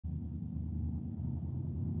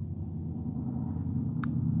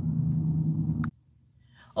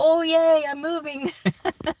Oh, yay, I'm moving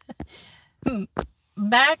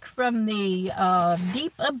back from the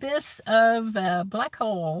deep abyss of black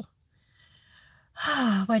hole.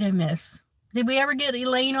 What'd I miss? Did we ever get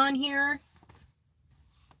Elaine on here?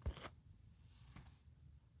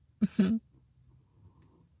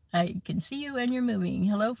 I can see you and you're moving.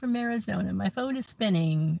 Hello from Arizona. My phone is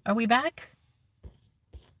spinning. Are we back?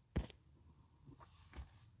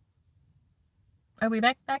 Are we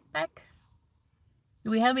back?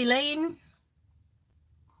 Do we have Elaine?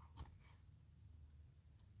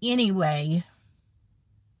 Anyway,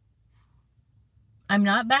 I'm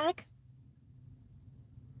not back.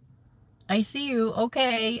 I see you.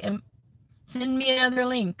 Okay. Send me another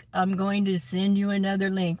link. I'm going to send you another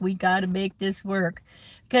link. We got to make this work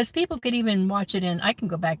because people could even watch it and I can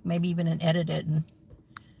go back maybe even and edit it and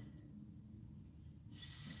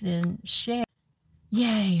send share.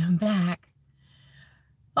 Yay, I'm back.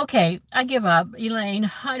 Okay, I give up, Elaine.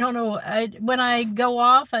 I don't know. When I go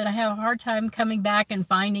off, and I have a hard time coming back and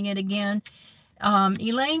finding it again.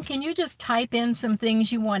 Elaine, can you just type in some things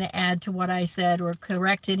you want to add to what I said or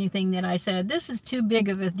correct anything that I said? This is too big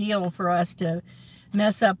of a deal for us to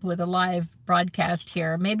mess up with a live broadcast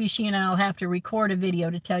here. Maybe she and I will have to record a video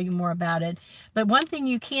to tell you more about it. But one thing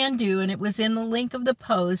you can do, and it was in the link of the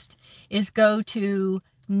post, is go to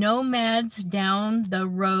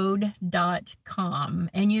nomadsdowntheroad.com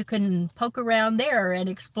and you can poke around there and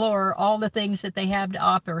explore all the things that they have to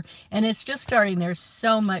offer. And it's just starting. There's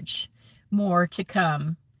so much more to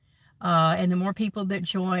come. And the more people that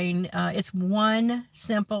join, it's one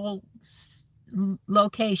simple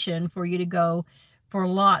location for you to go for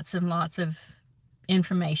lots and lots of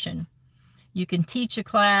information. You can teach a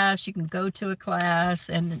class, you can go to a class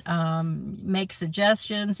and make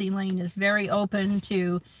suggestions. Elaine is very open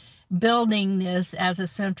to building this as a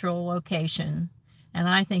central location. And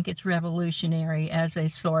I think it's revolutionary as a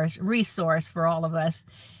resource for all of us.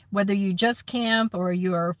 Whether you just camp or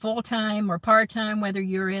you're full-time or part-time, whether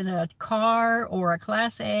you're in a car or a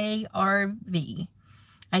Class A RV,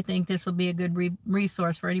 I think this will be a good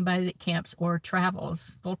resource for anybody that camps or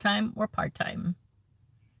travels, full-time or part-time.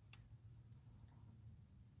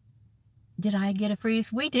 Did I get a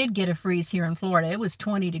freeze? We did get a freeze here in Florida. It was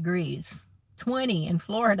 20 degrees. 20 in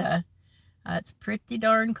Florida. It's pretty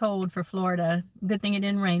darn cold for Florida. Good thing it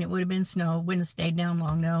didn't rain. It would have been snow. Wouldn't have stayed down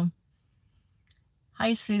long, though.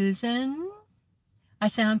 Hi, Susan. I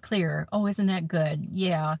sound clear. Oh, isn't that good?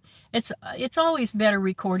 Yeah. It's always better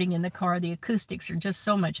recording in the car. The acoustics are just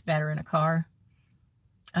so much better in a car.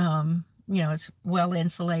 It's well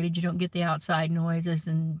insulated. You don't get the outside noises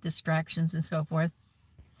and distractions and so forth.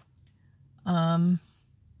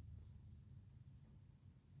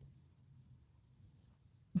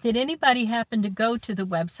 Did anybody happen to go to the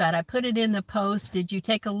website? I put it in the post. Did you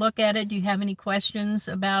take a look at it? Do you have any questions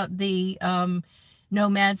about the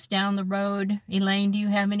nomads down the road? Elaine, do you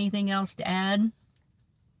have anything else to add?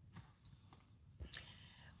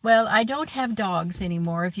 Well, I don't have dogs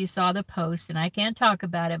anymore, if you saw the post, and I can't talk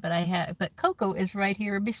about it, but Coco is right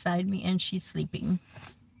here beside me and she's sleeping.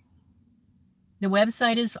 The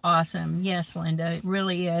website is awesome. Yes, Linda, it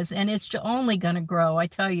really is. And it's only going to grow. I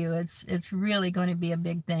tell you, it's really going to be a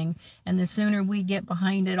big thing. And the sooner we get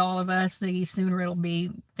behind it, all of us, the sooner it'll be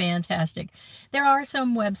fantastic. There are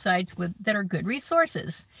some websites that are good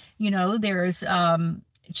resources. There's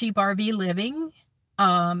Cheap RV Living,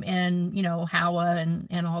 and Howa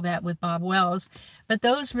and all that with Bob Wells. But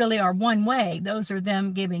those really are one way. Those are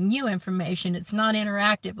them giving you information. It's not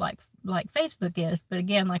interactive like Facebook is. But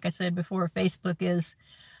again, like I said before, Facebook is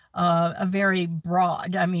a very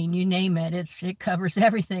broad, I mean, you name it, it covers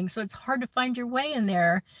everything. So it's hard to find your way in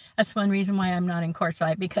there. That's one reason why I'm not in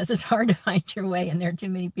Quartzsite, because it's hard to find your way in there, too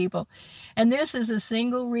many people. And this is a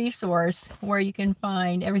single resource where you can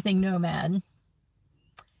find everything nomad.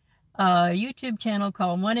 YouTube channel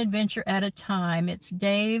called One Adventure at a Time. It's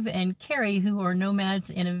Dave and Carrie, who are nomads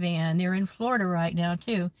in a van. They're in Florida right now,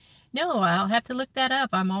 too. No, I'll have to look that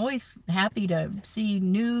up. I'm always happy to see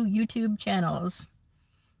new YouTube channels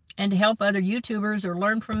and to help other YouTubers or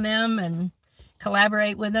learn from them and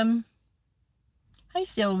collaborate with them. Hi,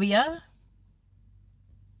 Sylvia.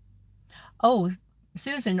 Oh,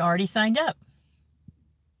 Susan already signed up.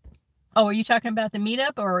 Oh, are you talking about the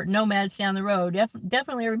meetup or Nomads Down the Road?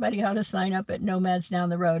 Definitely everybody ought to sign up at Nomads Down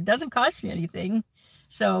the Road. It doesn't cost you anything.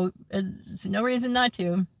 So it's no reason not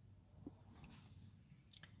to.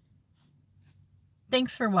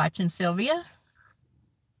 Thanks for watching, Sylvia.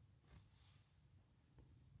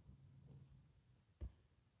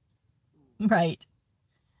 Right.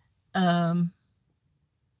 Um,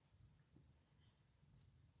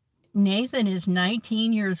 Nathan is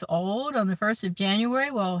 19 years old on the 1st of January.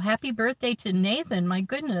 Well, happy birthday to Nathan. My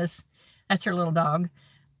goodness. That's her little dog.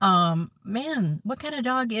 Man, what kind of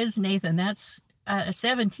dog is Nathan? That's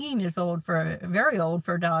 17 is old for very old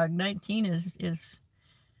for a dog. 19 is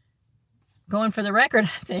going for the record,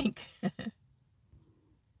 I think.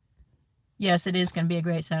 Yes, it is going to be a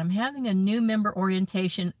great set. I'm having a new member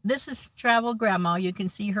orientation. This is Travel Grandma. You can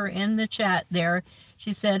see her in the chat there.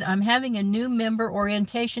 She said, I'm having a new member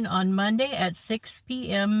orientation on Monday at 6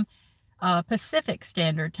 p.m. Pacific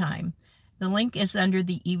Standard Time. The link is under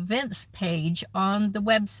the events page on the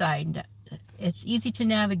website. It's easy to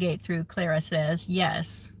navigate through, Clara says.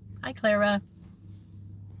 Yes. Hi, Clara.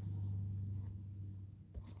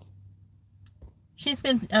 She's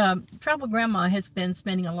been, Travel Grandma has been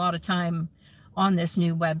spending a lot of time on this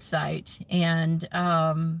new website, and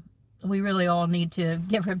we really all need to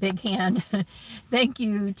give her a big hand. Thank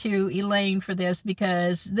you to Elaine for this,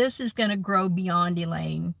 because this is going to grow beyond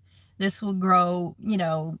Elaine. This will grow, you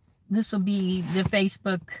know, this will be the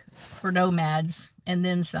Facebook for nomads and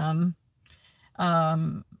then some,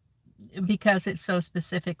 because it's so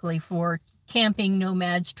specifically for camping,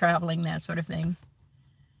 nomads, traveling, that sort of thing.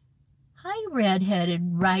 Hi,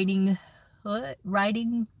 redheaded writing hood.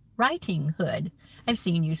 I've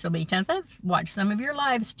seen you so many times. I've watched some of your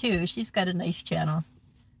lives too. She's got a nice channel.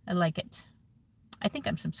 I like it. I think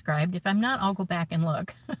I'm subscribed. If I'm not, I'll go back and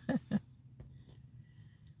look.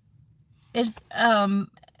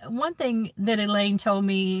 One thing that Elaine told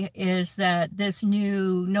me is that this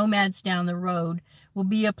new Nomads Down the Road will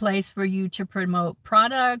be a place for you to promote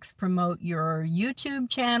products, promote your YouTube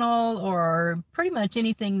channel, or pretty much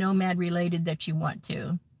anything nomad related that you want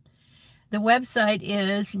to. The website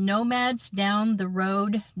is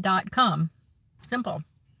nomadsdowntheroad.com. Simple.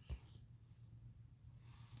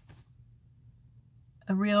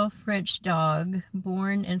 A real French dog,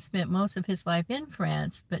 born and spent most of his life in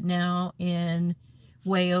France, but now in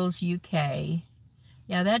Wales, UK.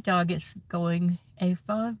 Yeah, that dog is going I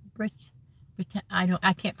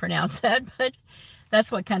can't pronounce that, but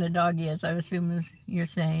that's what kind of dog he is, I assume you're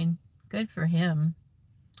saying. Good for him.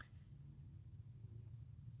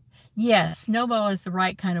 Yes, snowball is the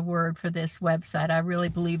right kind of word for this website. I really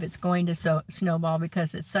believe it's going to snowball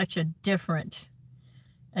because it's such a different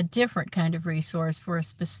kind of resource for a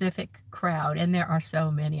specific crowd, and there are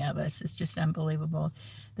so many of us. It's just unbelievable.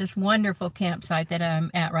 This wonderful campsite that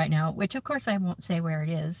I'm at right now, which of course I won't say where it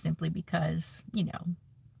is, simply because, you know,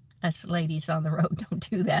 us ladies on the road don't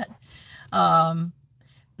do that.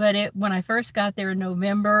 But when I first got there in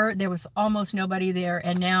November, there was almost nobody there,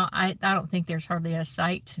 and now I don't think there's hardly a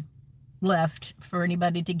site left for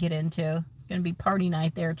anybody to get into. It's going to be party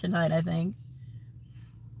night there tonight, I think.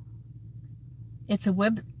 It's a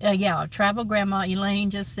Travel Grandma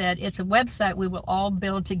Elaine just said, it's a website we will all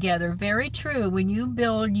build together. Very true. When you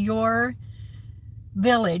build your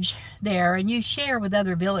village there and you share with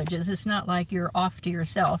other villages, it's not like you're off to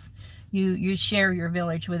yourself. You share your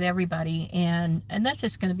village with everybody, and that's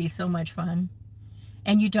just going to be so much fun.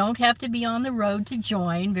 And you don't have to be on the road to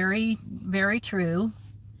join. Very, very true.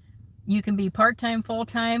 You can be part-time,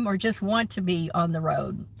 full-time, or just want to be on the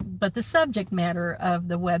road. But the subject matter of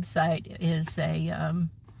the website is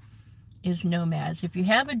nomads. If you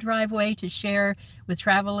have a driveway to share with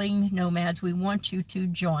traveling nomads, we want you to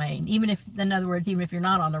join. Even if, in other words, even if you're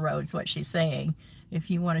not on the road, is what she's saying, if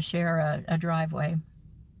you want to share a driveway.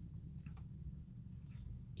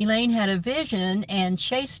 Elaine had a vision and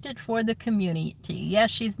chased it for the community. Yes,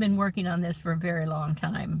 she's been working on this for a very long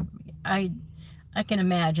time. I can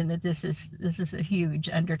imagine that this is a huge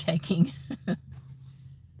undertaking.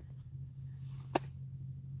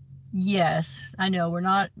 Yes, I know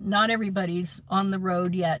not everybody's on the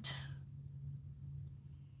road yet.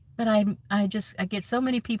 But I get so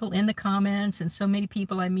many people in the comments, and so many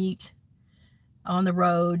people I meet on the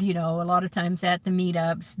road, you know, a lot of times at the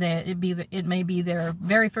meetups, that it may be their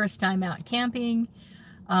very first time out camping,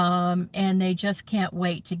 and they just can't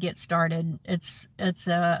wait to get started. It's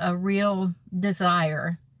a real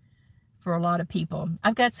desire for a lot of people.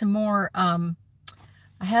 I've got some more, I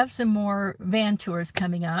have some more van tours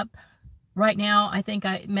coming up. Right now, I think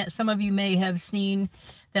some of you may have seen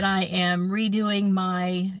that I am redoing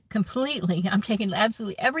I'm taking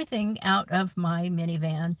absolutely everything out of my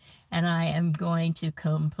minivan, and I am going to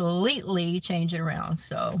completely change it around.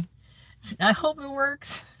 So I hope it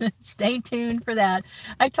works. Stay tuned for that.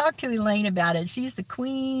 I talked to Elaine about it. She's the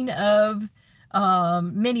queen of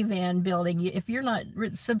minivan building. If you're not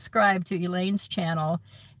subscribed to Elaine's channel,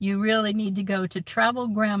 you really need to go to Travel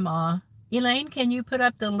Grandma. Elaine, can you put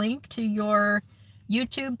up the link to your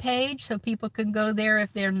YouTube page so people can go there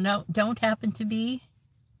if they don't happen to be?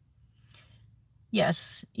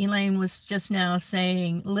 Yes, Elaine was just now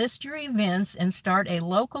saying, list your events and start a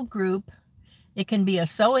local group. It can be a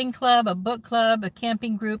sewing club, a book club, a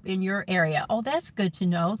camping group in your area. Oh, that's good to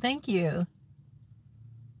know. Thank you.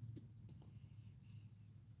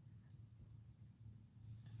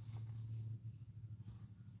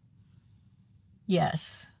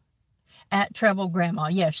 Yes. At Treble Grandma.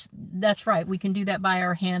 Yes, that's right. We can do that by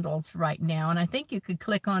our handles right now. And I think you could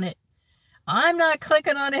click on it. I'm not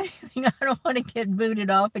clicking on anything. I don't want to get booted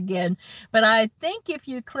off again. But I think if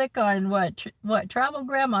you click on what Travel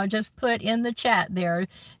Grandma just put in the chat there,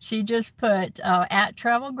 she just put at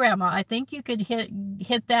Travel Grandma. I think you could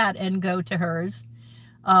hit that and go to hers.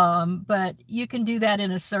 But you can do that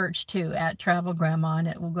in a search too, at Travel Grandma, and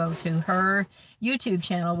it will go to her YouTube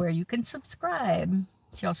channel where you can subscribe.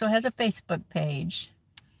 She also has a Facebook page.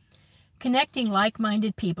 Connecting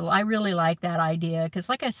like-minded people. I really like that idea because,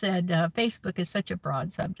 like I said, Facebook is such a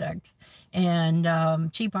broad subject, and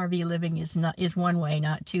cheap RV living is one way,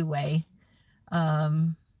 not two way.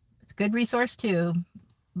 It's a good resource too,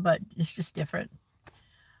 but it's just different.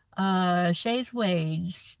 Shay's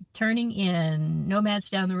Wage, turning in nomads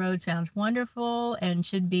down the road sounds wonderful and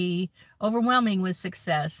should be overwhelming with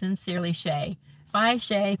success. Sincerely, Shay. Bye,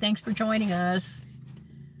 Shay. Thanks for joining us.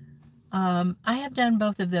 I have done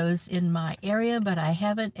both of those in my area, but I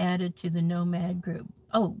haven't added to the nomad group.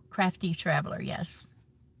 Oh, Crafty Traveler, yes.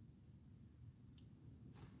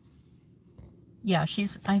 Yeah,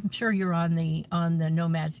 I'm sure you're on the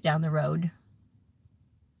nomads down the road.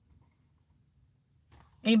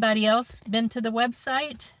 Anybody else been to the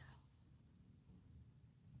website?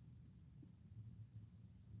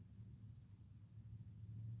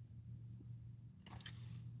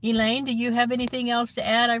 Elaine, do you have anything else to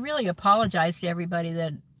add? I really apologize to everybody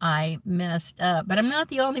that I messed up, but I'm not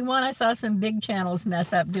the only one. I saw some big channels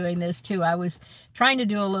mess up doing this too. I was trying to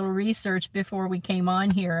do a little research before we came on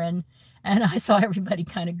here, and I saw everybody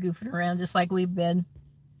kind of goofing around just like we've been.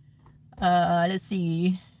 Let's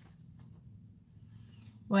see.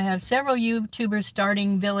 We have several YouTubers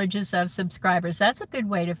starting villages of subscribers. That's a good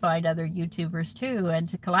way to find other YouTubers too, and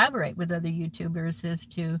to collaborate with other YouTubers is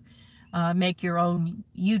to make your own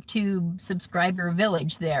YouTube subscriber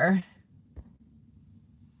village there.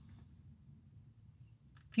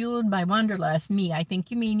 Fueled by Wanderlust. Me, I think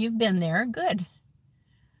you mean you've been there. Good.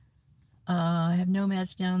 I have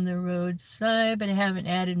nomads down the roadside, but I haven't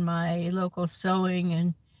added my local sewing,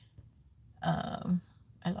 and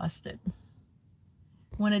I lost it.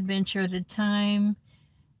 One adventure at a time.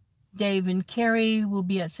 Dave and Carrie will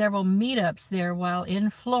be at several meetups there while in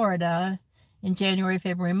Florida in January,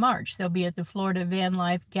 February, March. They'll be at the Florida Van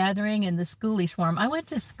Life Gathering and the Schoolie Swarm. I went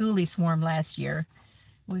to Schoolie Swarm last year.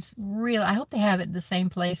 It was real. I hope they have it at the same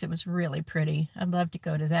place. It was really pretty. I'd love to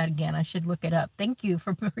go to that again. I should look it up. Thank you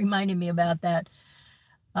for reminding me about that.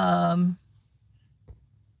 No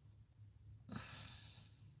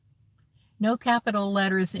capital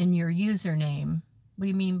letters in your username. What do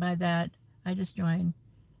you mean by that? I just joined.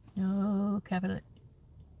 No capital.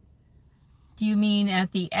 Do you mean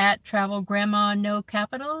at the @Travel Grandma no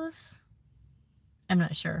capitals? I'm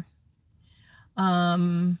not sure.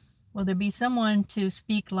 Will there be someone to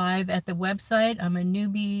speak live at the website? I'm a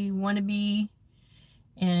newbie wannabe,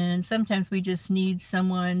 and sometimes we just need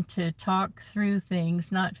someone to talk through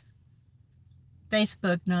things. Not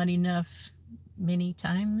Facebook, not enough many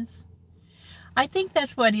times. I think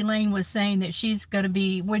that's what Elaine was saying, that she's going to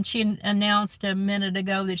be, when she announced a minute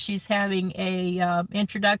ago that she's having a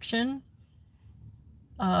introduction,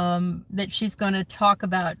 that she's going to talk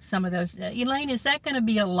about some of those. Elaine, is that going to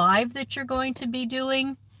be a live that you're going to be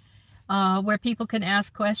doing, where people can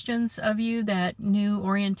ask questions of you, that new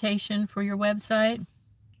orientation for your website?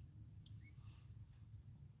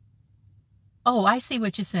 Oh, I see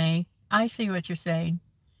what you're saying. I see what you're saying.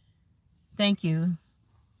 Thank you.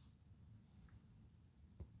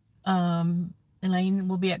 Elaine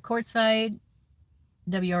will be at Courtside,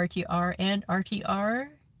 WRTR and RTR.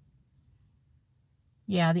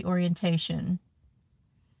 Yeah, the orientation.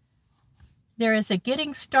 There is a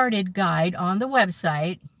getting started guide on the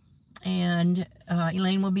website, and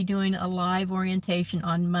Elaine will be doing a live orientation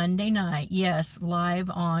on Monday night. Yes, live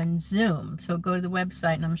on Zoom. So go to the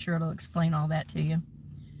website and I'm sure it'll explain all that to you.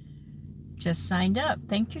 Just signed up.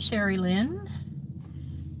 Thank you, Sherry Lynn.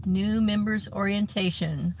 New members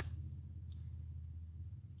orientation.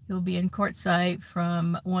 You'll be in Courtside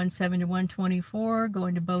from 1/7 to 1/24,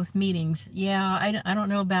 going to both meetings. Yeah, I don't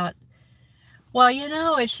know about, well, you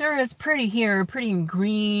know, it sure is pretty here, pretty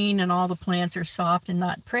green, and all the plants are soft and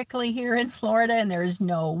not prickly here in Florida, and there's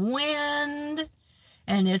no wind,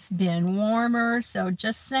 and it's been warmer, so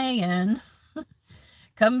just saying.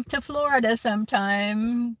 Come to Florida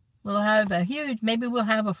sometime. We'll have a huge, maybe we'll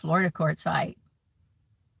have a Florida quartzite.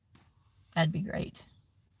 That'd be great.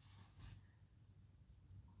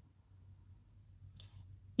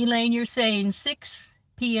 Elaine, you're saying 6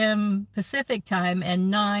 p.m. Pacific time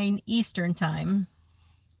and 9 Eastern time.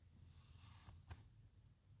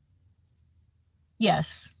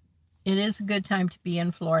 Yes, it is a good time to be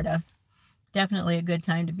in Florida. Definitely a good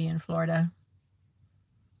time to be in Florida.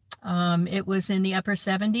 It was in the upper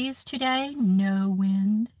 70s today. No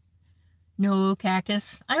wind, no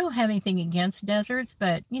cactus. I don't have anything against deserts,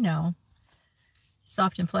 but you know,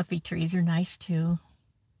 soft and fluffy trees are nice too.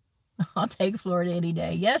 I'll take Florida any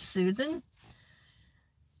day. Yes, Susan.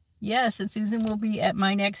 Yes, and Susan will be at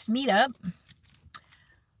my next meetup.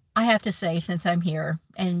 I have to say, since I'm here,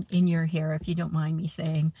 and you're here, if you don't mind me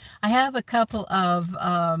saying, I have a couple of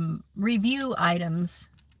review items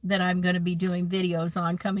that I'm going to be doing videos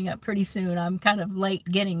on coming up pretty soon. I'm kind of late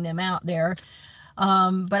getting them out there.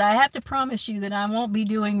 But I have to promise you that I won't be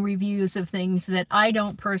doing reviews of things that I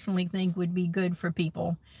don't personally think would be good for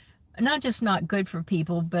people. Not just not good for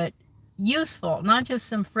people, but useful, not just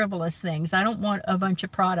some frivolous things. I don't want a bunch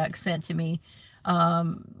of products sent to me.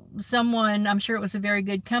 Someone, I'm sure it was a very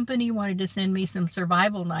good company, wanted to send me some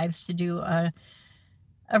survival knives to do a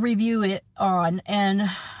review it on, and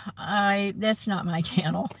that's not my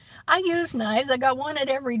channel. I use knives. I got one at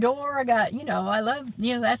every door. I got, you know, I love,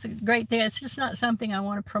 you know, that's a great thing. It's just not something I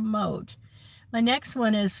want to promote. My next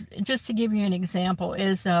one is, just to give you an example,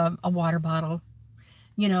 is a water bottle.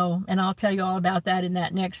 You know, and I'll tell you all about that in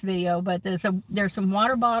that next video. But there's some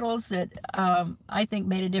water bottles that I think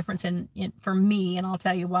made a difference for me, and I'll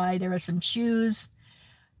tell you why. There are some shoes,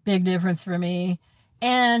 big difference for me,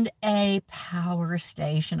 and a power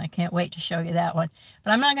station. I can't wait to show you that one.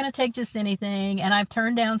 But I'm not going to take just anything, and I've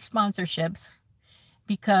turned down sponsorships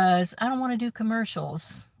because I don't want to do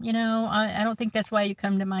commercials. You know, I don't think that's why you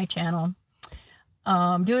come to my channel.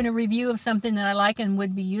 Doing a review of something that I like and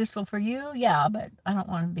would be useful for you, yeah, but I don't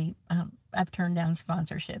want to be, I've turned down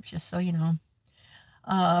sponsorships, just so you know.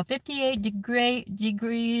 58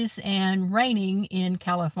 degrees and raining in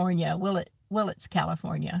California. Willits,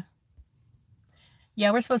 California.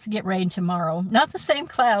 Yeah, we're supposed to get rain tomorrow. Not the same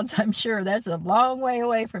clouds, I'm sure. That's a long way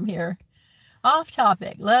away from here. Off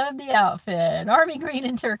topic. Love the outfit. Army green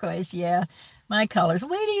and turquoise, yeah. My colors.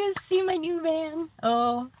 Wait till you see my new van.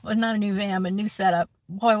 Oh, well, not a new van, but new setup.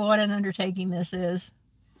 Boy, what an undertaking this is.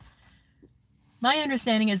 My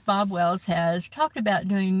understanding is Bob Wells has talked about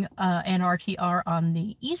doing an RTR on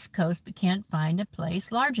the East Coast, but can't find a place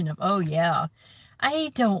large enough. Oh, yeah.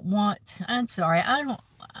 I'm sorry. I don't,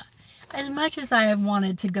 as much as I have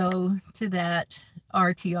wanted to go to that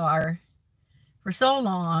RTR for so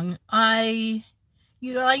long,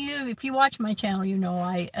 if you watch my channel, you know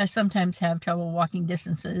I sometimes have trouble walking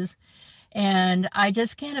distances, and I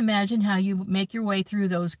just can't imagine how you make your way through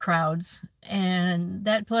those crowds. And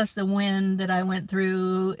that, plus the wind that I went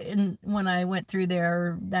through when I went through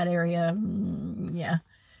that area, yeah,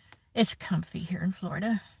 it's comfy here in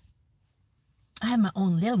Florida. I have my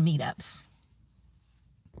own little meetups.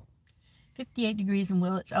 58 degrees in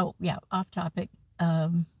Willits. Oh yeah, off topic.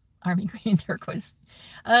 Army green turquoise.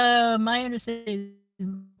 My understanding,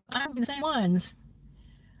 I'm the same ones.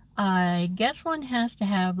 I guess one has to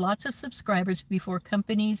have lots of subscribers before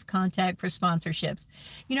companies contact for sponsorships.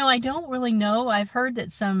 You know, I don't really know. I've heard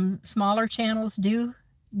that some smaller channels do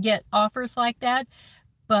get offers like that,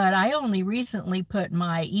 but I only recently put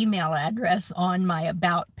my email address on my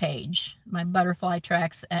about page, my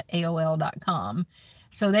butterflytracks@aol.com.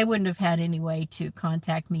 So they wouldn't have had any way to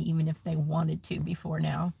contact me even if they wanted to before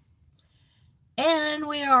now. And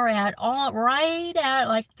we are right at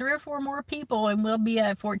like 3 or 4 more people, and we'll be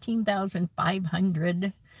at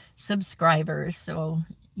 14,500 subscribers. So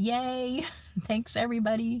yay. Thanks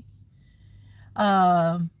everybody.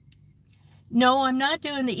 No, I'm not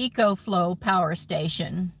doing the EcoFlow power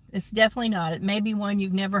station. It's definitely not. It may be one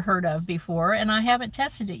you've never heard of before, and I haven't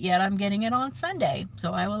tested it yet. I'm getting it on Sunday,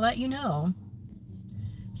 so I will let you know.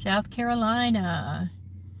 South Carolina.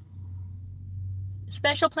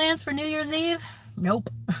 Special plans for New Year's Eve? Nope.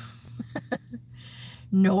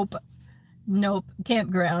 Nope.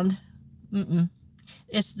 Campground.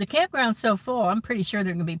 It's the campground's so full, I'm pretty sure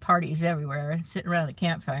there are going to be parties everywhere, sitting around a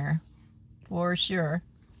campfire. For sure.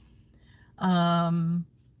 Diane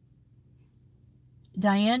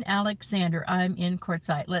Alexander, I'm in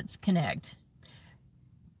Quartzsite. Let's connect.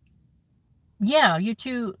 Yeah, you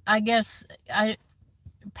two, I guess,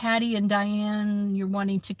 Patty and Diane, you're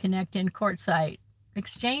wanting to connect in Quartzsite.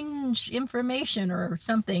 Exchange information or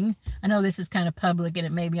something. I know this is kind of public and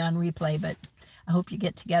it may be on replay, but I hope you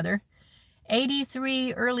get together.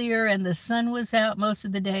 83 earlier, and the sun was out most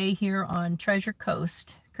of the day here on Treasure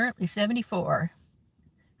Coast. Currently 74.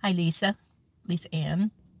 Hi, Lisa. Lisa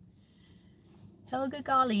Ann. Helga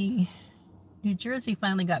Golly. New Jersey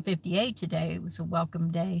finally got 58 today. It was a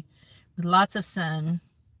welcome day with lots of sun.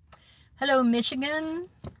 Hello, Michigan.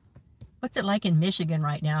 What's it like in Michigan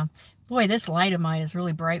right now? Boy, this light of mine is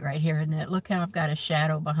really bright right here, isn't it? Look how I've got a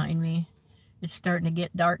shadow behind me. It's starting to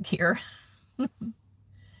get dark here.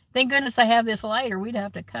 Thank goodness I have this light, or we'd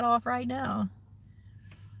have to cut off right now.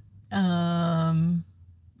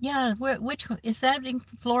 Yeah, which is that in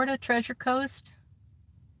Florida? Treasure Coast?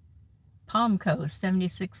 Palm Coast,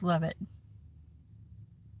 76 Levitt.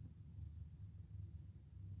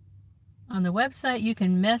 On the website, you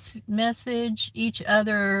can message each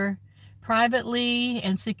other privately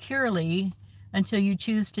and securely until you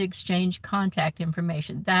choose to exchange contact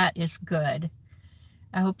information. That is good.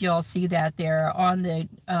 I hope you all see that there on the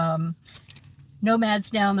Nomads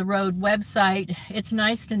Down the Road website. It's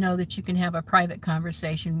nice to know that you can have a private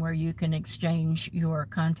conversation where you can exchange your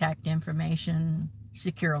contact information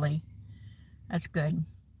securely. That's good.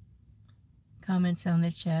 Comments on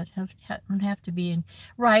the chat don't have to be in.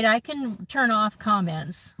 Right, I can turn off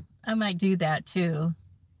comments. I might do that too.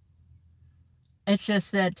 It's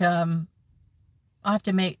just that I'll have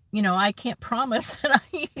to make, I can't promise that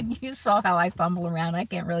you saw how I fumble around. I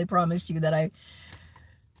can't really promise you that I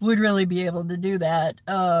would really be able to do that.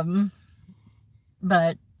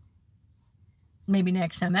 But maybe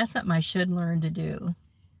next time. That's something I should learn to do.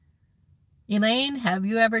 Elaine, have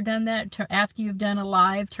you ever done that after you've done a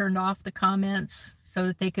live, turned off the comments so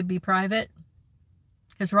that they could be private?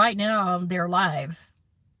 Because right now they're live.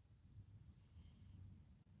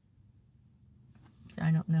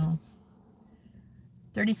 I don't know.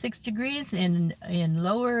 36 degrees in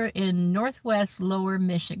northwest lower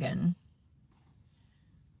Michigan.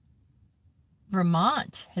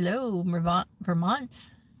 Vermont. Hello, Vermont.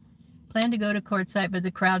 Plan to go to Quartzsite, but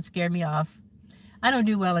the crowd scared me off. I don't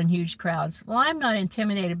do well in huge crowds. Well, I'm not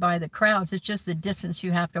intimidated by the crowds. It's just the distance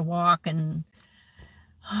you have to walk, and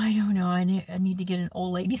I don't know. I need to get an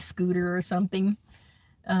old lady scooter or something.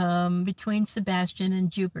 Between Sebastian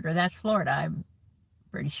and Jupiter. That's Florida, I'm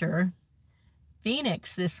pretty sure.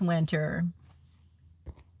 Phoenix this winter.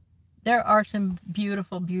 There are some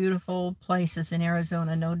beautiful, beautiful places in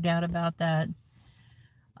Arizona, no doubt about that.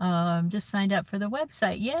 Just signed up for the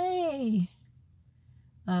website. Yay!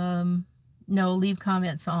 No, leave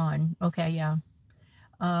comments on. Okay, yeah.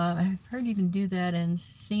 I've heard you can do that and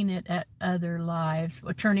seen it at other lives.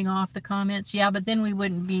 Well, turning off the comments. Yeah, but then we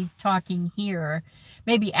wouldn't be talking here.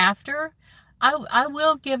 Maybe after. I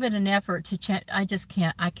will give it an effort to check. I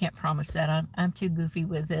can't promise that. I'm too goofy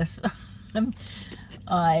with this.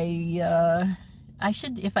 I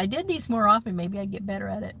should, if I did these more often, maybe I'd get better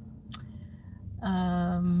at it.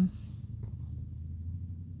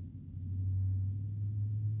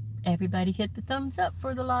 Everybody hit the thumbs up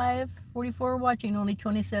for the live. 44 watching, only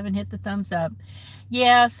 27 hit the thumbs up.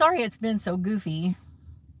 Yeah, sorry it's been so goofy.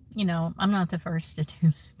 I'm not the first to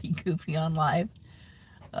be goofy on live.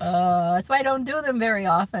 That's why I don't do them very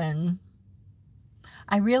often.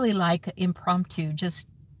 I really like impromptu, just,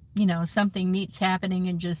 something neat's happening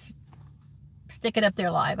and just stick it up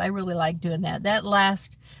there live. I really like doing that. That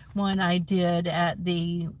last one I did at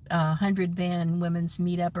the 100 Band Women's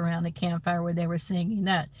Meetup around the campfire where they were singing,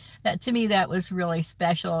 that to me, that was really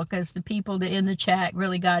special because the people in the chat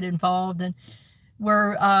really got involved and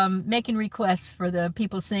were making requests for the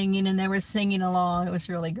people singing, and they were singing along. It was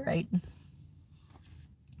really great.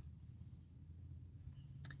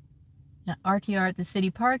 Now, RTR at the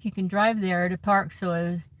city park, you can drive there to park,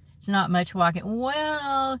 so it's not much walking.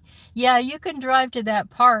 Well, yeah, you can drive to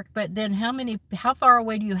that park, but then how far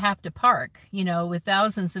away do you have to park? With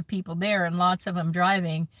thousands of people there and lots of them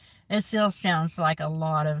driving, it still sounds like a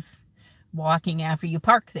lot of walking after you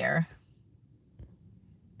park there.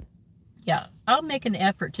 Yeah, I'll make an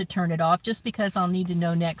effort to turn it off just because I'll need to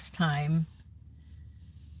know next time.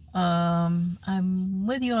 I'm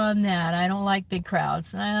with you on that. I don't like big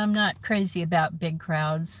crowds. I'm not crazy about big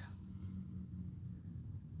crowds.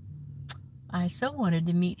 I so wanted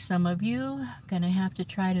to meet some of you. Gonna have to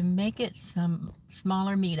try to make it some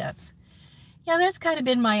smaller meetups. Yeah, that's kind of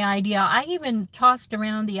been my idea. I even tossed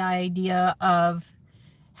around the idea of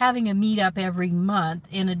having a meetup every month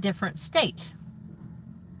in a different state.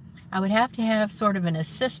 I would have to have sort of an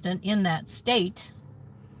assistant in that state.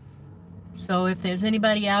 So if there's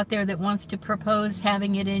anybody out there that wants to propose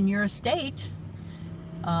having it in your state,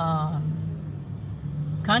 contact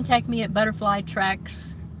me at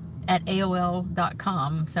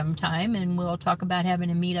butterflytracks@aol.com sometime, and we'll talk about having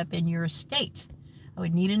a meetup in your state. I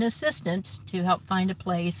would need an assistant to help find a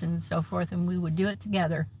place and so forth, and we would do it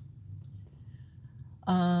together.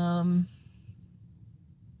 Game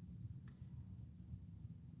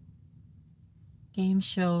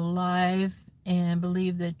show live, and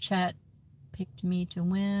believe the chat picked me to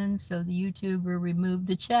win, so the YouTuber removed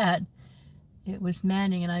the chat. It was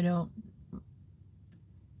Manning, and I don't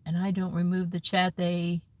remove the chat.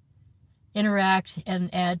 They interact and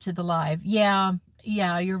add to the live. Yeah,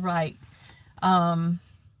 you're right.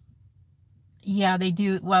 Yeah, they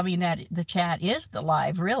do. Well, I mean, that the chat is the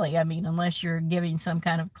live, really. I mean, unless you're giving some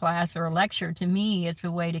kind of class or a lecture, to me, it's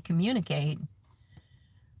a way to communicate.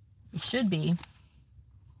 It should be.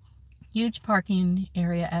 Huge parking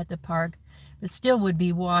area at the park, but still would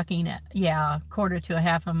be walking, yeah, quarter to a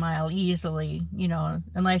half a mile easily, you know,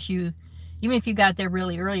 unless you, even if you got there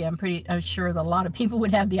really early, I'm sure that a lot of people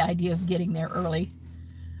would have the idea of getting there early.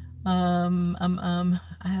 I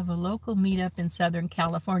have a local meetup in Southern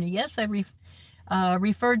California. Yes, I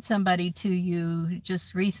referred somebody to you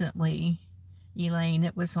just recently, Elaine.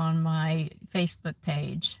 It was on my Facebook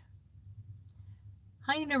page.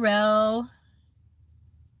 Hi, Narelle.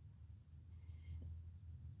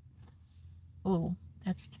 Oh,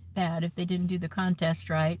 that's bad if they didn't do the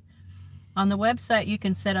contest right. On the website, you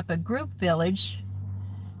can set up a group village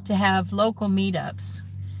to have local meetups.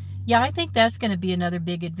 Yeah, I think that's going to be another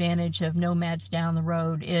big advantage of Nomads Down the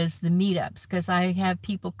Road is the meetups, because I have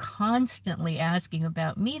people constantly asking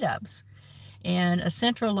about meetups. And a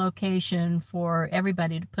central location for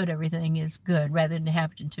everybody to put everything is good, rather than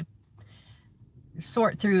having to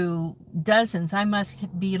sort through dozens. I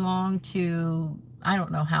must belong to, I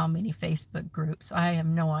don't know how many Facebook groups. I have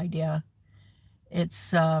no idea.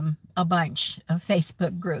 It's a bunch of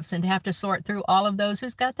Facebook groups, and to have to sort through all of those,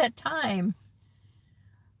 who's got that time?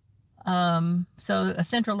 So a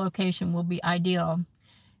central location will be ideal.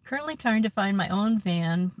 Currently trying to find my own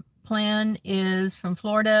van. Plan is from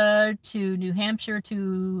Florida to New Hampshire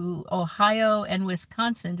to Ohio and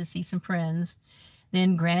Wisconsin to see some friends.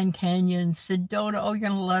 Then Grand Canyon, Sedona. Oh, you're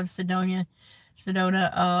going to love Sedona.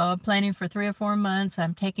 Planning for 3 or 4 months.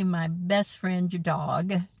 I'm taking my best friend, your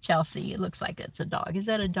dog, Chelsea. It looks like it's a dog. Is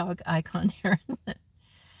that a dog icon here?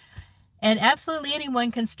 And absolutely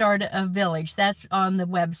anyone can start a village. That's on the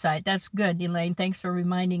website. That's good, Elaine. Thanks for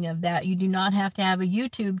reminding of that. You do not have to have a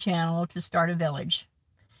YouTube channel to start a village.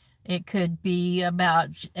 It could be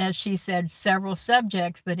about, as she said, several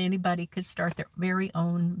subjects, but anybody could start their very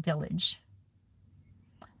own village.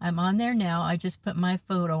 I'm on there now. I just put my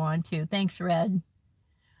photo on too. Thanks, Red.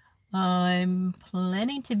 I'm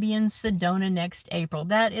planning to be in Sedona next April.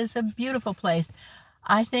 That is a beautiful place.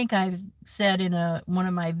 I think I've said in one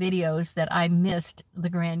of my videos that I missed the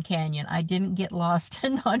Grand Canyon. I didn't get lost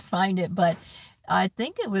and not find it, but I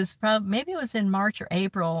think it was maybe it was in March or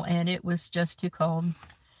April, and it was just too cold.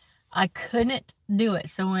 I couldn't do it,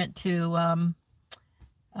 so I went to I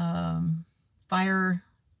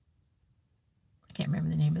can't remember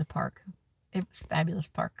the name of the park. It was a fabulous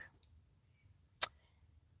park.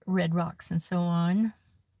 Red Rocks and so on.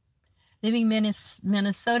 Leaving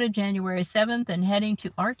Minnesota January 7th and heading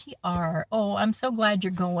to RTR. Oh, I'm so glad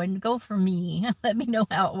you're going. Go for me. Let me know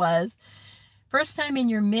how it was. First time in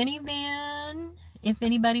your minivan. If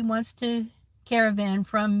anybody wants to caravan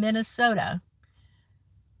from Minnesota,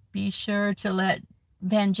 be sure to let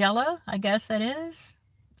Vangela, I guess that is,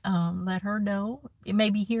 let her know. It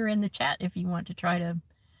may be here in the chat if you want to try to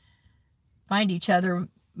find each other,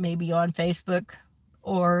 maybe on Facebook,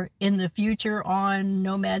 or in the future on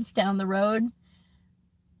Nomads Down the Road.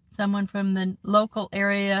 Someone from the local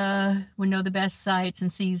area would know the best sites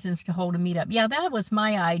and seasons to hold a meetup. Yeah, that was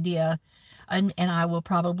my idea. And I will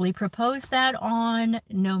probably propose that on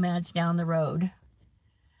Nomads Down the Road.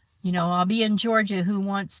 You know, I'll be in Georgia. Who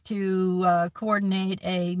wants to coordinate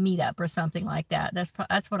a meetup or something like that?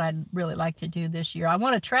 That's what I'd really like to do this year. I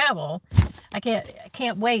want to travel. I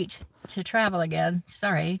can't wait to travel again.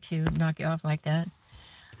 Sorry to knock you off like that.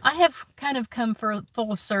 I have kind of come for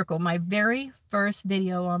full circle. My very first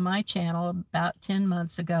video on my channel about 10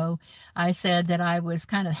 months ago, I said that I was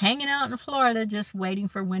kind of hanging out in Florida just waiting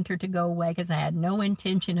for winter to go away because I had no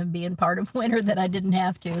intention of being part of winter that I didn't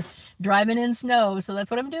have to. Driving in snow. So that's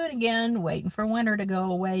what I'm doing again, waiting for winter to go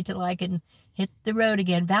away till I can hit the road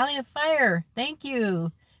again. Valley of Fire. Thank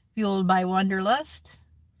you. Fueled by Wanderlust.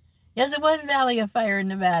 Yes, it was Valley of Fire in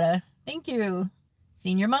Nevada. Thank you.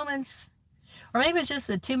 Senior moments. Or maybe it's just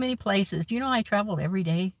too many places. Do you know I traveled every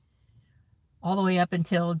day? All the way up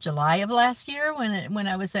until July of last year when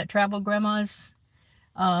I was at Travel Grandma's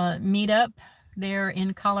meetup there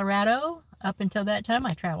in Colorado. Up until that time,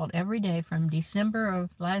 I traveled every day from December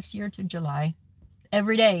of last year to July.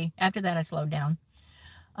 Every day. After that, I slowed down.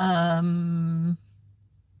 Um,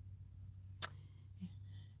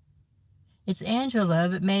 it's Angela,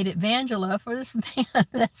 but made it Vangela for this man.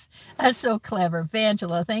 That's so clever.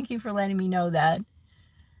 Vangela, thank you for letting me know that.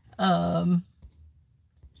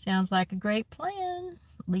 Sounds like a great plan.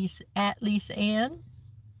 Lisa Ann.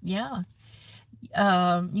 Yeah.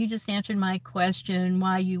 You just answered my question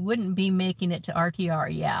why you wouldn't be making it to RTR.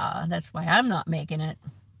 Yeah, that's why I'm not making it.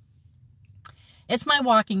 It's my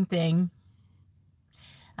walking thing.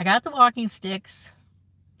 I got the walking sticks,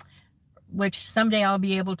 which someday I'll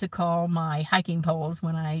be able to call my hiking poles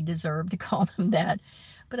when I deserve to call them that.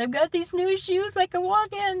 But I've got these new shoes I can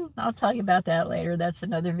walk in. I'll tell you about that later. That's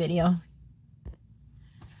another video.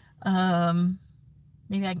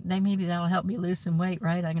 Maybe that'll help me lose some weight,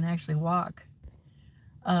 right? I can actually walk.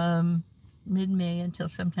 Mid-May until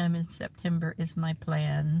sometime in September is my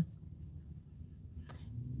plan.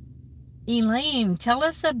 Elaine, tell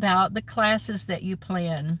us about the classes that you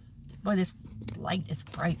plan. Boy, this light is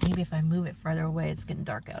bright. Maybe if I move it farther away, it's getting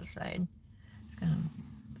dark outside. It's gonna,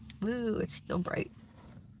 woo, it's still bright.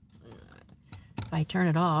 If I turn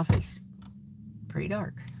it off, it's pretty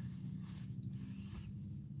dark.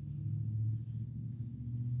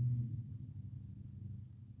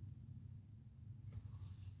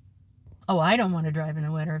 Oh, I don't want to drive in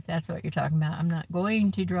the winter, if that's what you're talking about. I'm not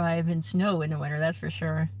going to drive in snow in the winter, that's for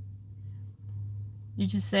sure.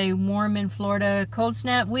 Did you say warm in Florida? Cold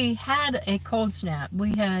snap? We had a cold snap.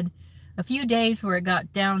 We had a few days where it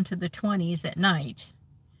got down to the 20s at night.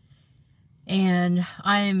 And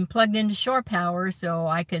I'm plugged into shore power, so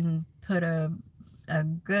I can put a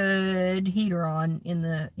good heater on in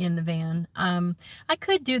the van. I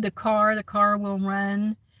could do the car. The car will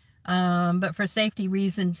run. But for safety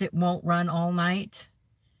reasons, it won't run all night.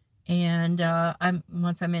 And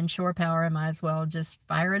once I'm in shore power, I might as well just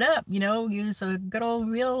fire it up, use a good old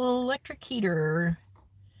real electric heater.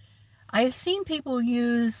 I've seen people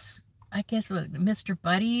use, I guess what Mr.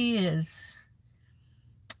 Buddy is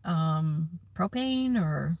propane,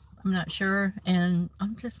 or I'm not sure, and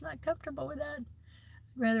I'm just not comfortable with that. I'd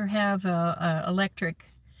rather have a electric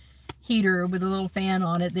heater with a little fan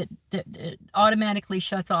on it that automatically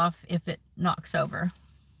shuts off if it knocks over.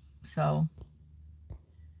 So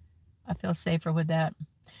I feel safer with that.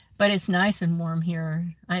 But it's nice and warm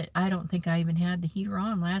here. I don't think I even had the heater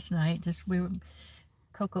on last night.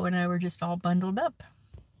 Coco and I were just all bundled up.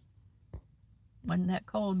 Wasn't that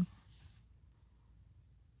cold.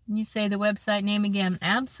 Can you say the website name again?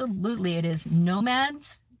 Absolutely, it is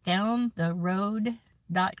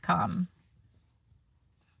nomadsdowntheroad.com.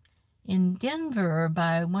 In Denver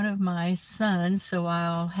by one of my sons, so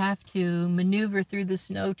I'll have to maneuver through the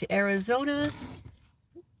snow to Arizona.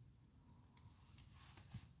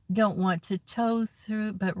 Don't want to tow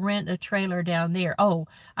through, but rent a trailer down there. Oh,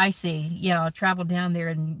 I see. Yeah, I'll travel down there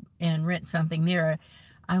and rent something there.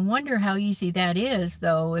 I wonder how easy that is,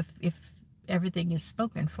 though, if everything is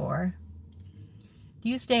spoken for. Do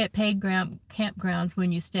you stay at paid campgrounds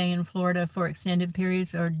when you stay in Florida for extended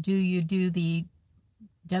periods, or do you do the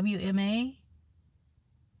WMA?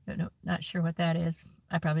 No, not sure what that is.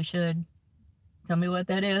 I probably should. Tell me what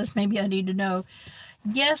that is. Maybe I need to know.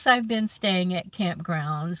 Yes, I've been staying at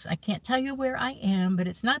campgrounds. I can't tell you where I am, but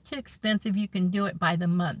it's not too expensive. You can do it by the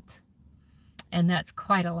month, and that's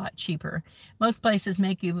quite a lot cheaper. Most places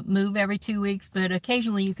make you move every 2 weeks, but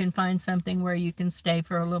occasionally you can find something where you can stay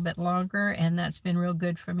for a little bit longer, and that's been real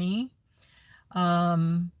good for me.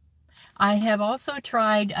 I have also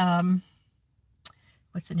tried,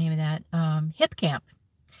 what's the name of that? Hip Camp.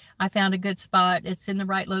 I found a good spot. It's in the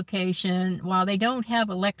right location. While they don't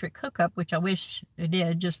have electric hookup, which I wish they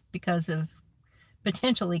did just because of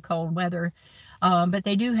potentially cold weather, but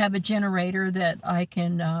they do have a generator that I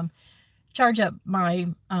can charge up my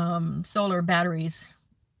solar batteries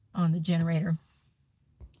on the generator.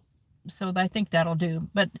 So I think that'll do.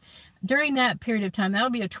 But during that period of time,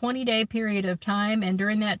 that'll be a 20-day period of time, and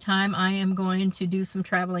during that time I am going to do some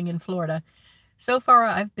traveling in Florida. So far,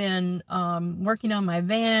 I've been working on my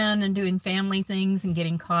van and doing family things and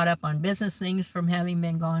getting caught up on business things from having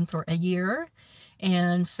been gone for a year.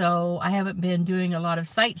 And so I haven't been doing a lot of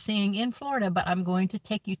sightseeing in Florida, but I'm going to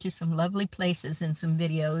take you to some lovely places and some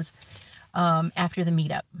videos after the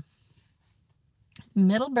meetup.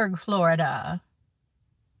 Middleburg, Florida.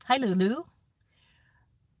 Hi, Lulu.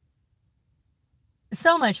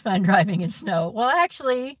 So much fun driving in snow. Well,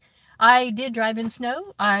 actually, I did drive in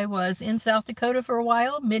snow. I was in South Dakota for a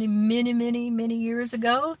while, many years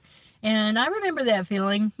ago, and I remember that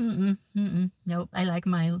feeling. Nope, I like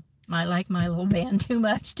my little van too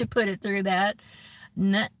much to put it through that.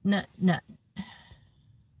 Nut.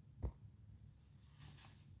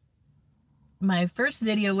 my first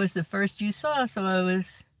video was the first you saw, so I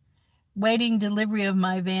was waiting delivery of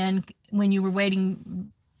my van when you were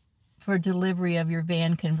waiting for delivery of your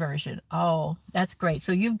van conversion. Oh, that's great.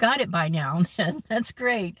 So you've got it by now. That's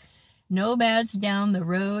great.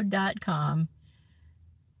 nomadsdowntheroad.com.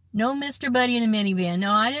 No Mr. Buddy in a minivan.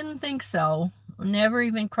 No, I didn't think so. Never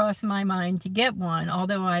even crossed my mind to get one,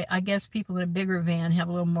 although I guess people in a bigger van have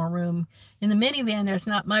a little more room. In the minivan, there's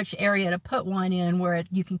not much area to put one in where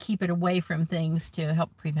you can keep it away from things to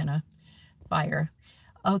help prevent a fire.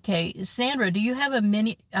 Okay, Sandra, do you have a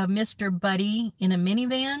Mr. Buddy in a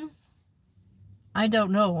minivan? I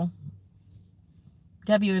don't know.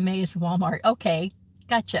 WMA is Walmart. Okay,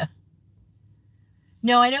 gotcha.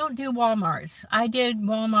 No, I don't do Walmarts. I did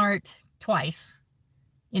Walmart twice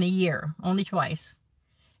in a year, only twice.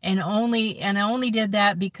 And I only did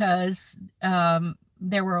that because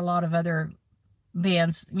there were a lot of other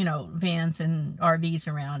vans, vans and RVs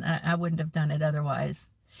around. I wouldn't have done it otherwise.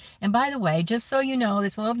 And by the way, just so you know,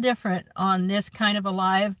 it's a little different on this kind of a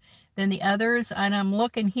live than the others. And I'm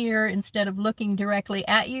looking here instead of looking directly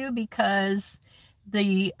at you because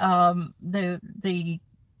the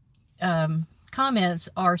comments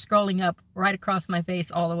are scrolling up right across my face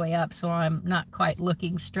all the way up, so I'm not quite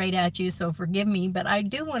looking straight at you, so forgive me, but I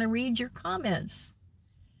do want to read your comments.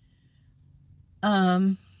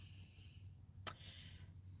 A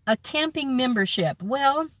camping membership.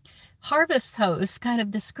 Well, Harvest Host kind of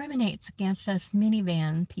discriminates against us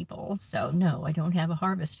minivan people, so no, I don't have a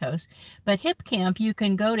Harvest Host. But Hip Camp, you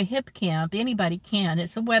can go to Hip Camp. Anybody can.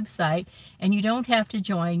 It's a website, and you don't have to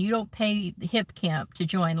join. You don't pay Hip Camp to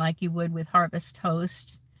join like you would with Harvest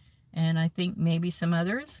Host, and I think maybe some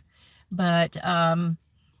others. But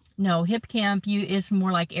no, Hip Camp is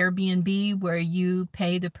more like Airbnb, where you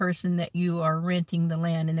pay the person that you are renting the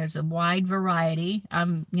land, and there's a wide variety.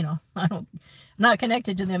 I'm not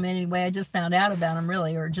connected to them anyway. I just found out about them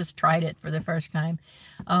really, or just tried it for the first time.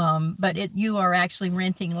 But you are actually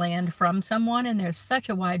renting land from someone, and there's such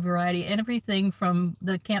a wide variety. And everything from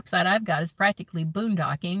the campsite I've got is practically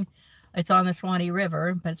boondocking. It's on the Swanee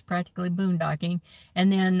River, but it's practically boondocking.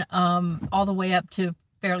 And then all the way up to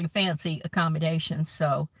fairly fancy accommodations.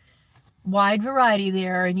 So wide variety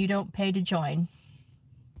there, and you don't pay to join.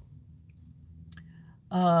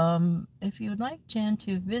 If you would like Jen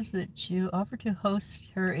to visit you, offer to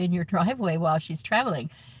host her in your driveway while she's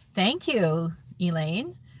traveling. Thank you,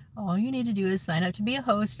 Elaine. All you need to do is sign up to be a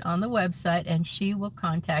host on the website, and she will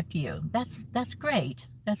contact you. That's great.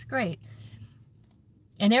 That's great.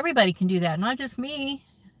 And everybody can do that, not just me.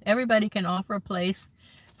 Everybody can offer a place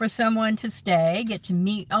for someone to stay, get to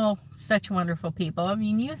meet, such wonderful people. I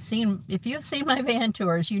mean, if you've seen my van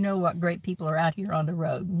tours, you know what great people are out here on the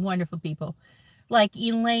road. Wonderful people. Like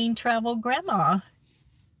Elaine Travel Grandma.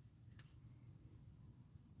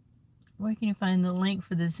 Where can you find the link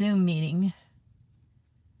for the Zoom meeting?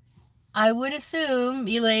 I would assume,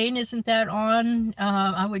 Elaine, isn't that on?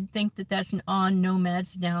 I would think that that's on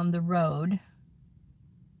Nomads Down the Road.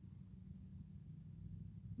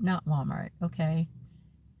 Not Walmart, okay.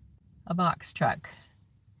 A box truck.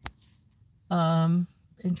 And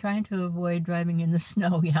trying to avoid driving in the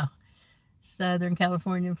snow, yeah. Southern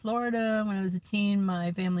California and Florida. When I was a teen,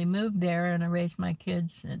 my family moved there, and I raised my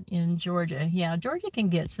kids in Georgia. Yeah, Georgia can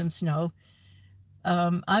get some snow.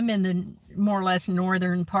 I'm in the more or less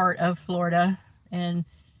northern part of Florida, and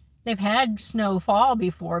they've had snow fall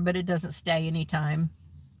before, but it doesn't stay anytime.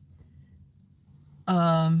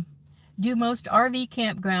 Do most RV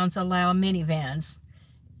campgrounds allow minivans?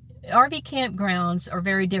 RV campgrounds are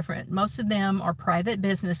very different. Most of them are private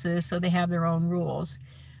businesses, so they have their own rules.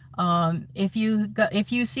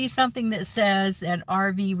 If you see something that says an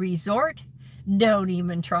RV resort, don't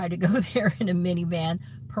even try to go there in a minivan.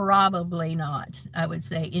 Probably not. I would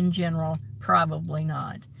say in general, probably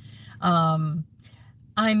not. I'm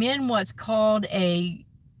in what's called a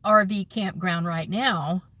RV campground right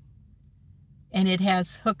now, and it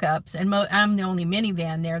has hookups, and I'm the only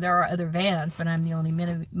minivan there. There are other vans, but I'm the only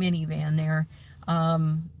minivan there.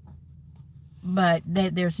 But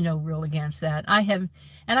there's no rule against that. I've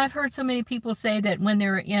heard so many people say that when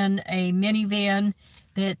they're in a minivan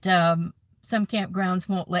that some campgrounds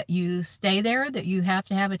won't let you stay there, that you have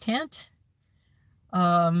to have a tent.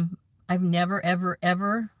 I've never, ever,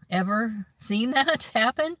 ever, ever seen that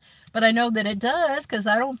happen, but I know that it does, because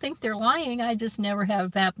I don't think they're lying. I just never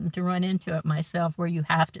have happened to run into it myself where you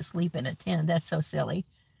have to sleep in a tent. That's so silly.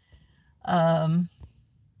 But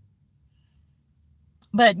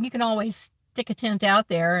you can always stick a tent out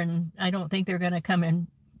there, and I don't think they're going to come and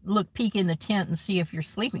peek in the tent and see if you're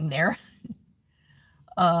sleeping there.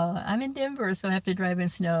 I'm in Denver, so I have to drive in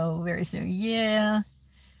snow very soon. Yeah.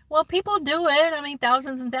 Well, people do it. I mean,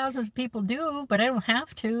 thousands and thousands of people do, but I don't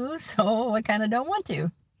have to, so I kind of don't want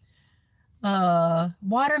to.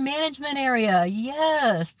 Water management area.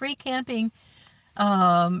 Yes, free camping.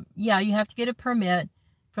 Yeah, you have to get a permit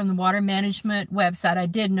from the water management website. I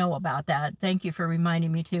did know about that. Thank you for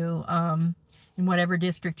reminding me too. In whatever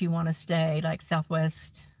district you want to stay, like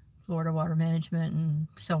Southwest Florida Water Management and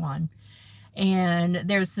so on. And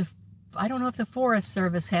there's the, I don't know if the Forest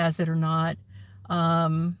Service has it or not.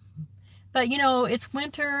 But you know, it's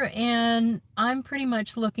winter and I'm pretty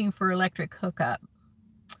much looking for electric hookup.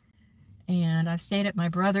 And I've stayed at my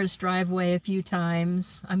brother's driveway a few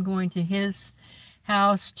times. I'm going to his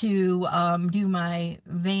house to do my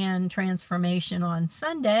van transformation on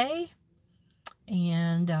Sunday.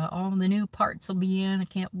 And all the new parts will be in. I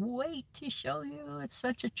can't wait to show you. It's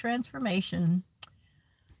such a transformation.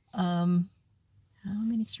 How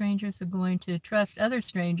many strangers are going to trust other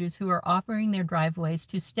strangers who are offering their driveways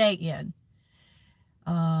to stay in?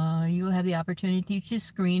 You will have the opportunity to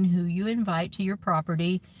screen who you invite to your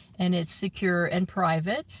property, and it's secure and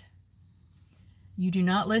private. You do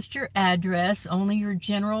not list your address, only your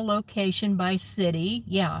general location by city.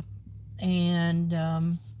 Yeah.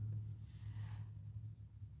 And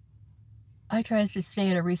I tried to stay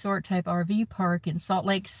at a resort type RV park in Salt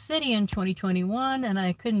Lake City in 2021, and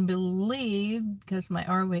I couldn't believe because my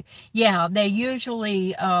RV, yeah, they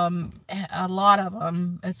usually, a lot of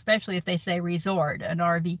them, especially if they say resort, an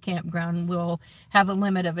RV campground will have a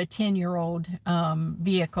limit of a 10-year-old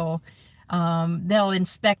vehicle. They'll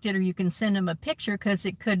inspect it, or you can send them a picture because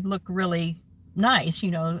it could look really nice.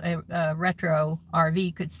 You know, a retro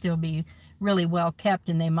RV could still be really well kept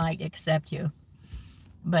and they might accept you.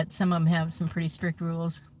 But some of them have some pretty strict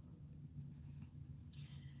rules.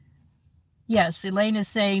 Yes, Elaine is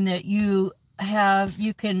saying that you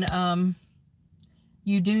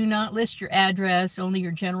do not list your address, only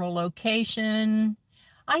your general location.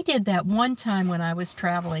 I did that one time when I was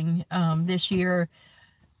traveling this year.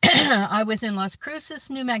 I was in Las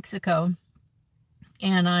Cruces, New Mexico,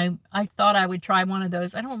 and I thought I would try one of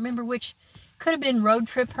those. I don't remember which, could have been Road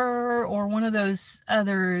Trip Her or one of those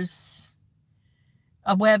others.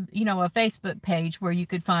 A web, you know, a Facebook page where you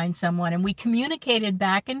could find someone, and we communicated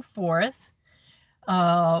back and forth,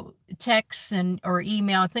 text or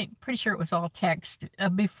email. I think, pretty sure it was all text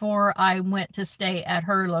before I went to stay at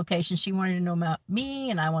her location. She wanted to know about me,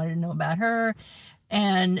 and I wanted to know about her.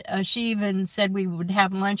 And she even said we would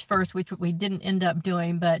have lunch first, which we didn't end up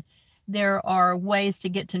doing. But there are ways to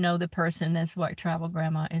get to know the person. That's what Travel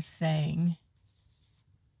Grandma is saying.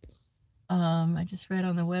 I just read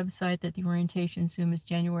on the website that the orientation Zoom is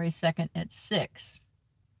January 2nd at 6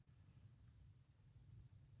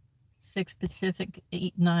 Pacific,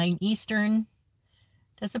 9 Eastern.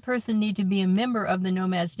 Does a person need to be a member of the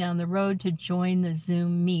Nomads Down the Road to join the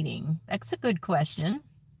Zoom meeting? That's a good question.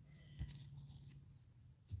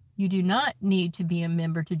 You do not need to be a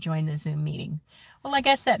member to join the Zoom meeting. Well, I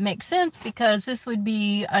guess that makes sense because this would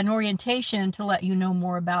be an orientation to let you know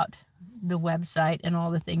more about the website and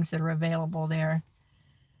all the things that are available there.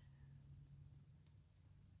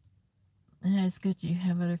 And it's good you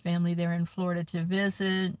have other family there in Florida to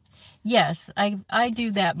visit. Yes, I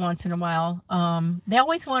do that once in a while. They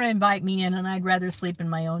always want to invite me in, and I'd rather sleep in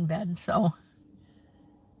my own bed. So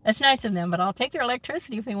that's nice of them, but I'll take their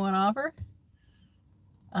electricity if they want to offer.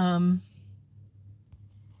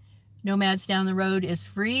 Nomads Down the Road is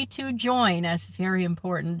free to join. That's very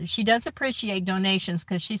important. She does appreciate donations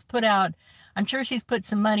because she's put out, I'm sure she's put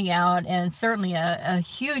some money out, and certainly a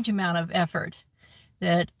huge amount of effort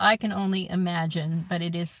that I can only imagine, but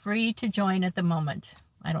it is free to join at the moment.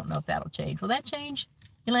 I don't know if that'll change. Will that change?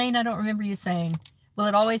 Elaine, I don't remember you saying. Will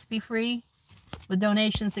it always be free with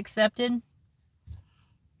donations accepted?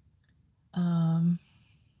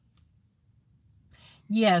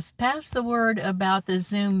 Yes, pass the word about the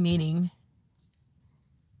Zoom meeting.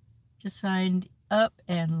 Just signed up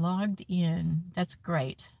and logged in. That's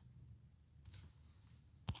great.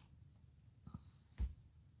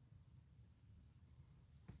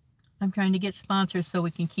 I'm trying to get sponsors so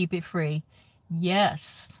we can keep it free.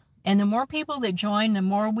 Yes. And the more people that join, the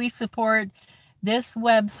more we support this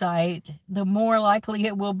website, the more likely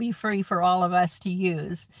it will be free for all of us to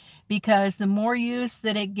use. Because the more use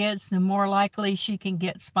that it gets, the more likely she can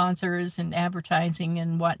get sponsors and advertising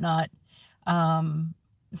and whatnot.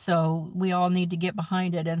 So we all need to get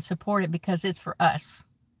behind it and support it because it's for us.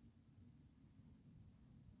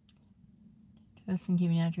 Doesn't give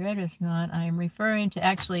you out your address, not. I am referring to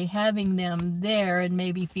actually having them there and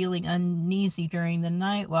maybe feeling uneasy during the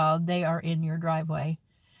night while they are in your driveway.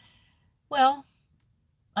 Well,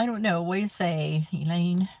 I don't know. What do you say,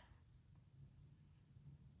 Elaine?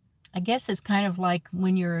 I guess it's kind of like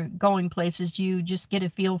when you're going places, you just get a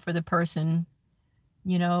feel for the person,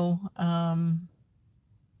 you know.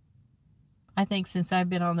 I think since I've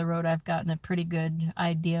been on the road, I've gotten a pretty good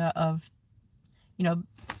idea of, you know,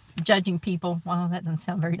 judging people. Well, that doesn't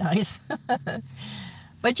sound very nice.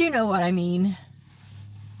 But you know what I mean.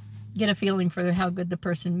 Get a feeling for how good the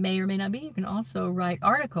person may or may not be. You can also write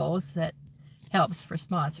articles. That helps for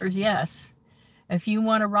sponsors, yes. If you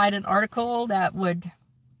want to write an article that would,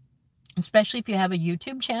 especially if you have a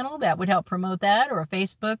YouTube channel, that would help promote that, or a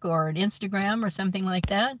Facebook or an Instagram or something like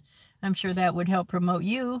that. I'm sure that would help promote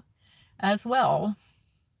you as well.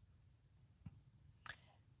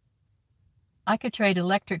 I could trade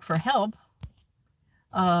electric for help.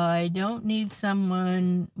 I don't need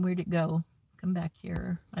someone. Where'd it go? Come back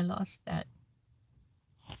here. I lost that.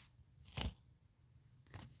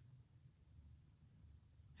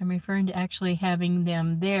 I'm referring to actually having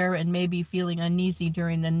them there and maybe feeling uneasy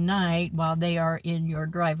during the night while they are in your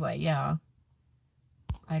driveway. Yeah.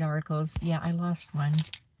 Write articles. Yeah, I lost one.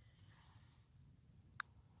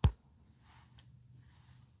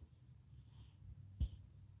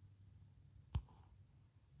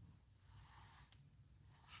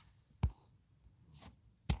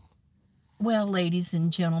 Well, ladies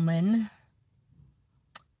and gentlemen,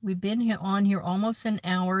 we've been on here almost an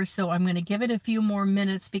hour, so I'm going to give it a few more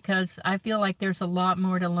minutes because I feel like there's a lot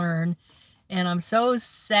more to learn. And I'm so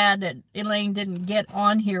sad that Elaine didn't get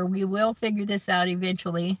on here. We will figure this out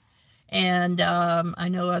eventually. And I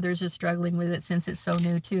know others are struggling with it since it's so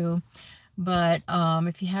new too. But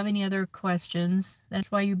if you have any other questions,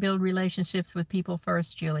 that's why you build relationships with people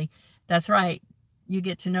first, Julie. That's right. You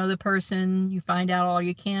get to know the person. You find out all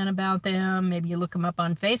you can about them. Maybe you look them up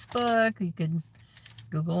on Facebook. You could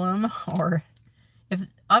Google them. Or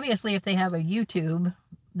obviously if they have a YouTube,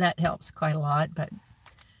 that helps quite a lot. But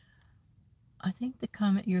I think the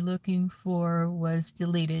comment you're looking for was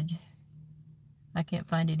deleted. I can't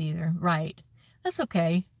find it either. Right. That's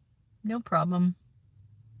okay. No problem.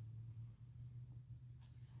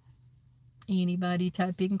 Anybody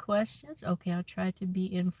typing questions? Okay, I'll try to be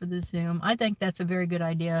in for the Zoom. I think that's a very good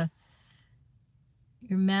idea.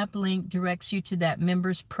 Your map link directs you to that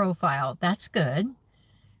member's profile. That's good.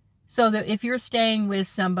 So that if you're staying with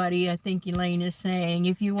somebody, I think Elaine is saying,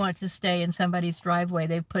 if you want to stay in somebody's driveway,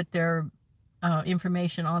 they've put their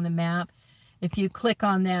information on the map. If you click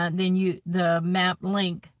on that, then the map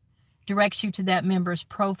link directs you to that member's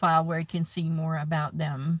profile where you can see more about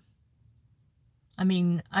them. I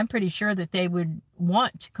mean, I'm pretty sure that they would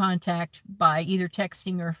want to contact by either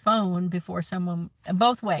texting or phone before someone,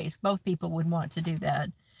 both ways, both people would want to do that.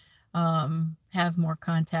 Have more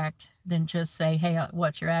contact than just say, hey,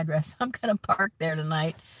 what's your address? I'm going to park there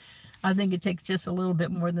tonight. I think it takes just a little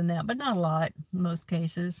bit more than that, but not a lot in most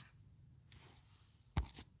cases.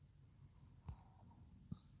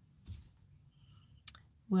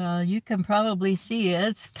 Well, you can probably see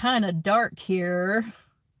it's kind of dark here.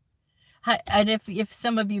 And if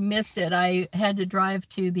some of you missed it, I had to drive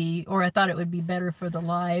to or I thought it would be better for the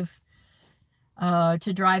live,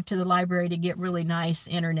 to drive to the library to get really nice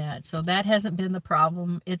internet. So that hasn't been the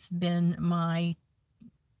problem. It's been my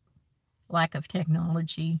lack of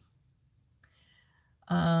technology.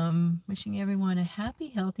 Wishing everyone a happy,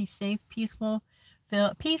 healthy, safe, peaceful,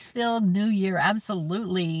 peace-filled New Year.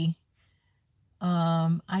 Absolutely.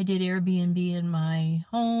 I did Airbnb in my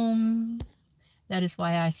home. That is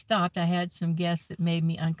why I stopped. I had some guests that made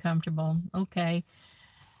me uncomfortable. Okay.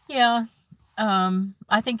 Yeah.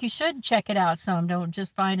 I think you should check it out some. Don't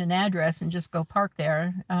just find an address and just go park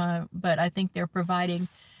there. But I think they're providing,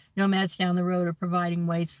 Nomads down the road are providing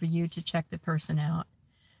ways for you to check the person out.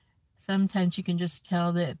 Sometimes you can just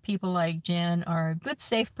tell that people like Jen are a good,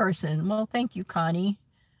 safe person. Well, thank you, Connie.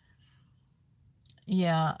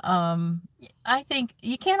 Yeah. I think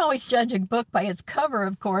you can't always judge a book by its cover,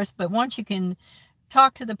 of course, but once you can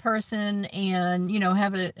talk to the person and, you know,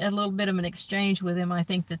 have a little bit of an exchange with him, I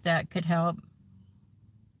think that could help.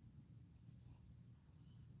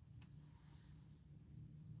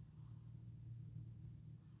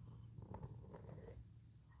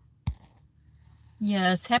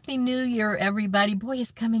 Yes, Happy New Year, everybody. Boy,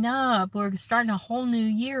 it's coming up. We're starting a whole new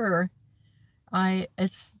year.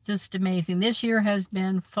 It's just amazing. This year has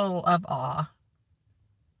been full of awe.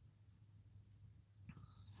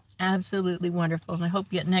 Absolutely wonderful. And I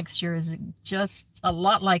hope next year is just a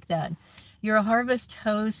lot like that. You're a Harvest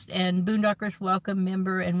host and Boondockers Welcome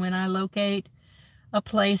member. And when I locate a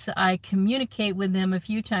place, I communicate with them a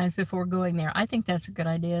few times before going there. I think that's a good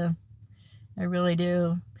idea. I really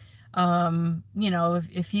do. You know,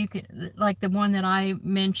 if you could, like the one that I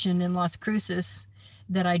mentioned in Las Cruces,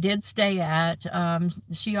 that I did stay at.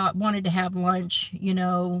 She wanted to have lunch, you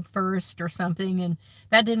know, first or something, and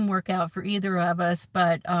that didn't work out for either of us,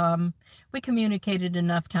 but we communicated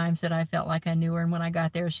enough times that I felt like I knew her, and when I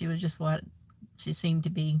got there, she was just what she seemed to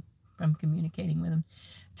be from communicating with him.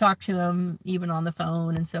 Talked to him even on the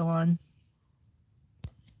phone and so on.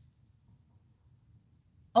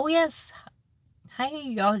 Oh, yes.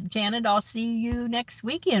 Hey, Janet, I'll see you next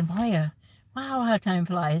weekend. Boy, wow, how time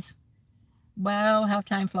flies. Wow, how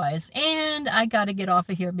time flies. And I got to get off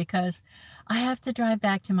of here because I have to drive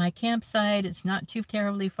back to my campsite. It's not too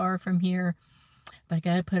terribly far from here, but I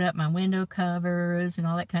got to put up my window covers and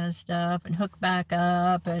all that kind of stuff and hook back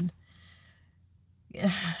up. And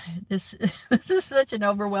this, this is such an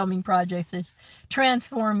overwhelming project. It's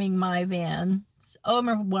transforming my van. It's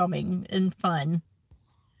overwhelming and fun.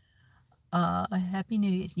 Happy New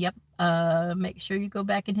Year's. Yep. Make sure you go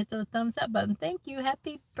back and hit the thumbs up button. Thank you.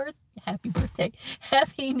 Happy birthday.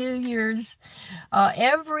 Happy New Year's.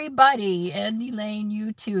 Everybody, and Elaine,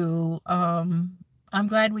 you too. I'm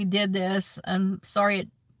glad we did this. I'm sorry it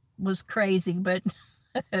was crazy, but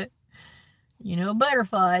you know,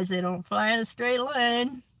 butterflies, they don't fly in a straight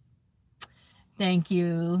line. Thank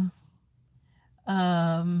you.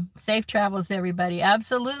 Safe travels, everybody.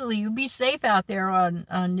 Absolutely. You be safe out there on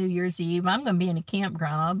New Year's Eve. I'm going to be in a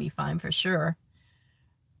campground. I'll be fine for sure.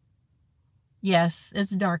 Yes,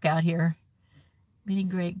 it's dark out here. Many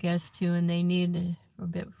great guests too, and they need a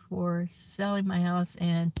bit before selling my house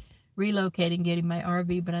and relocating, getting my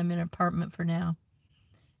RV, but I'm in an apartment for now.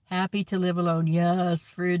 Happy to live alone. Yes,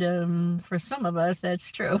 freedom. For some of us,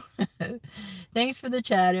 that's true. Thanks for the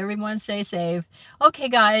chat. Everyone stay safe. Okay,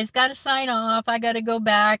 guys, got to sign off. I got to go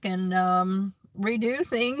back and redo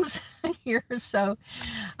things here. So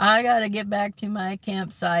I got to get back to my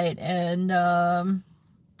campsite and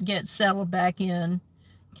get settled back in.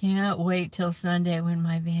 Can't wait till Sunday when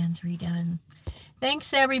my van's redone.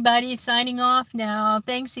 Thanks, everybody. Signing off now.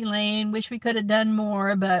 Thanks, Elaine. Wish we could have done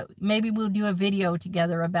more, but maybe we'll do a video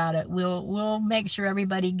together about it. We'll make sure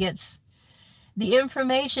everybody gets the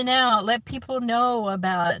information out. Let people know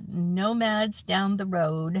about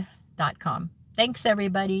nomadsdowntheroad.com. Thanks,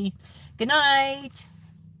 everybody. Good night.